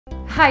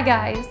Hi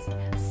guys!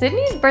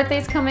 Sydney's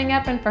birthday's coming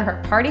up, and for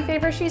her party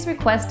favor she's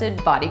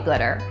requested body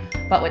glitter.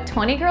 But with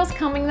 20 girls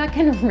coming, that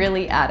can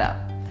really add up.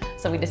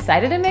 So we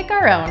decided to make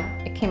our own.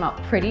 It came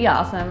out pretty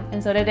awesome,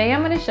 and so today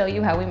I'm going to show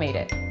you how we made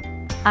it.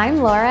 I'm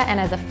Laura, and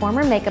as a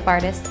former makeup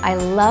artist, I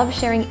love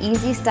sharing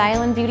easy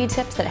style and beauty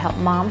tips that help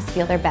moms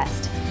feel their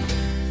best.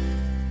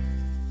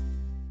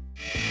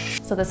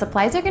 So the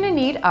supplies you're going to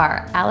need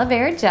are aloe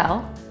vera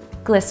gel,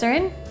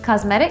 glycerin,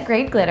 cosmetic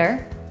grade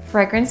glitter,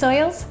 fragrance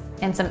oils,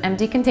 and some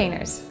empty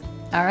containers.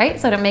 Alright,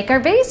 so to make our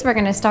base, we're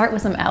going to start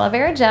with some aloe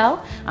vera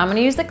gel. I'm going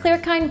to use the clear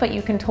kind, but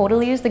you can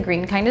totally use the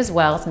green kind as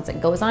well since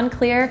it goes on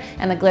clear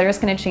and the glitter is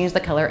going to change the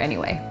color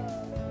anyway.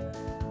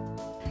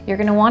 You're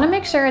going to want to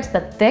make sure it's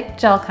the thick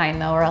gel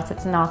kind though, or else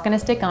it's not going to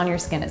stick on your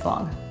skin as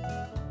long.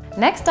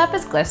 Next up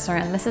is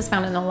glycerin. This is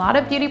found in a lot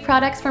of beauty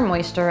products for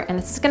moisture, and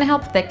this is going to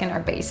help thicken our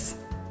base.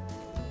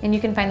 And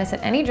you can find this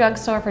at any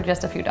drugstore for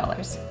just a few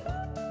dollars.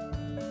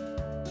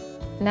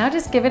 Now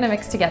just give it a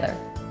mix together.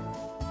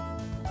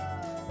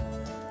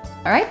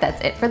 Alright, that's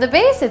it for the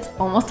base. It's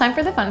almost time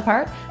for the fun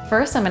part.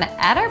 First, I'm going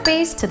to add our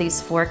base to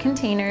these 4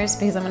 containers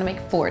because I'm going to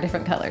make 4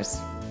 different colors.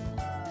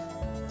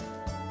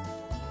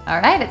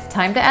 Alright, it's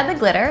time to add the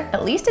glitter,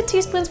 at least a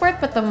teaspoon's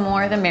worth, but the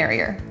more the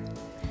merrier.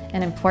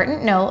 An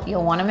important note,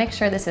 you'll want to make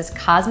sure this is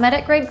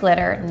cosmetic grade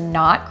glitter,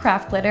 not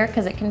craft glitter,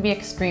 because it can be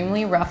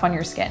extremely rough on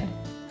your skin.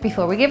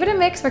 Before we give it a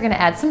mix, we're going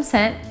to add some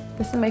scent.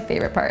 This is my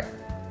favorite part.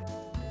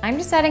 I'm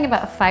just adding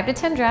about 5 to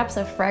 10 drops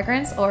of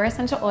fragrance or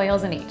essential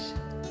oils in each.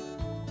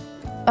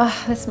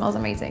 Oh, this smells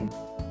amazing.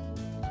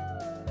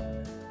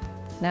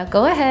 Now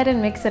go ahead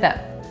and mix it up.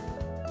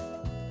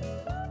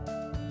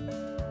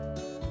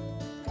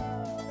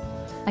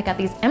 I got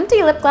these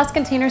empty lip gloss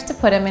containers to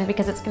put them in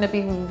because it's going to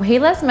be way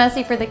less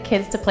messy for the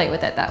kids to play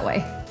with it that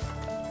way.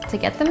 To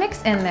get the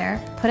mix in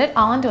there, put it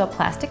all into a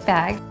plastic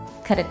bag,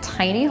 cut a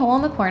tiny hole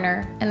in the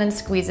corner, and then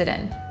squeeze it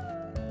in.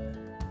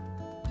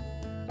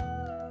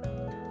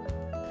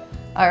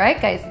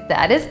 Alright guys,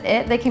 that is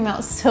it. They came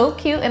out so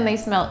cute and they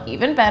smell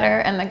even better,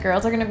 and the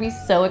girls are going to be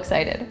so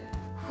excited.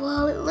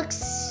 Whoa, it looks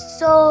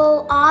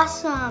so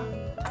awesome.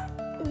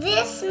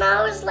 This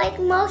smells like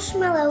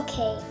marshmallow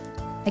cake.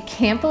 I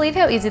can't believe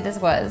how easy this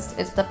was.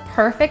 It's the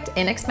perfect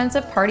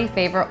inexpensive party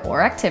favor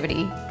or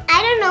activity.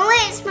 I don't know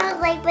what it smells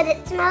like, but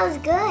it smells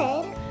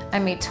good. I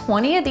made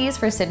 20 of these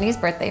for Sydney's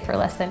birthday for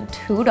less than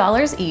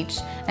 $2 each,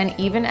 and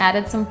even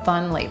added some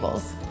fun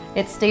labels.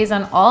 It stays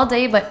on all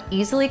day but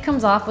easily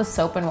comes off with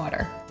soap and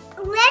water.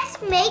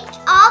 Let's make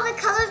all the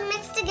colors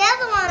mixed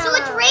together on So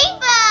it's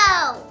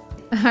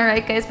rainbow!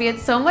 Alright guys, we had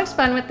so much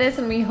fun with this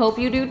and we hope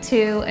you do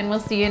too, and we'll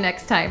see you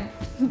next time.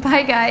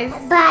 Bye guys!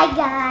 Bye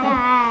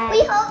guys!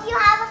 We hope you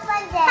have a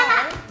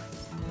fun day!